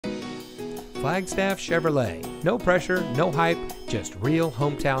Flagstaff Chevrolet. No pressure, no hype, just real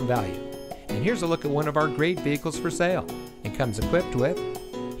hometown value. And here's a look at one of our great vehicles for sale. It comes equipped with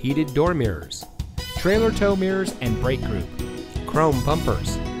heated door mirrors, trailer tow mirrors and brake group, chrome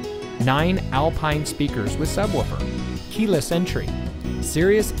bumpers, 9 Alpine speakers with subwoofer, keyless entry,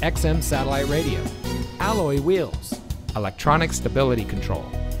 Sirius XM satellite radio, alloy wheels, electronic stability control,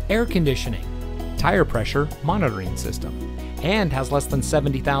 air conditioning, tire pressure monitoring system, and has less than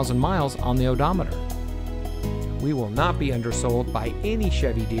 70,000 miles on the odometer. We will not be undersold by any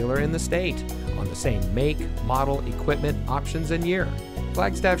Chevy dealer in the state on the same make, model, equipment, options, and year.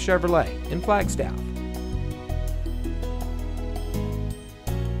 Flagstaff Chevrolet in Flagstaff.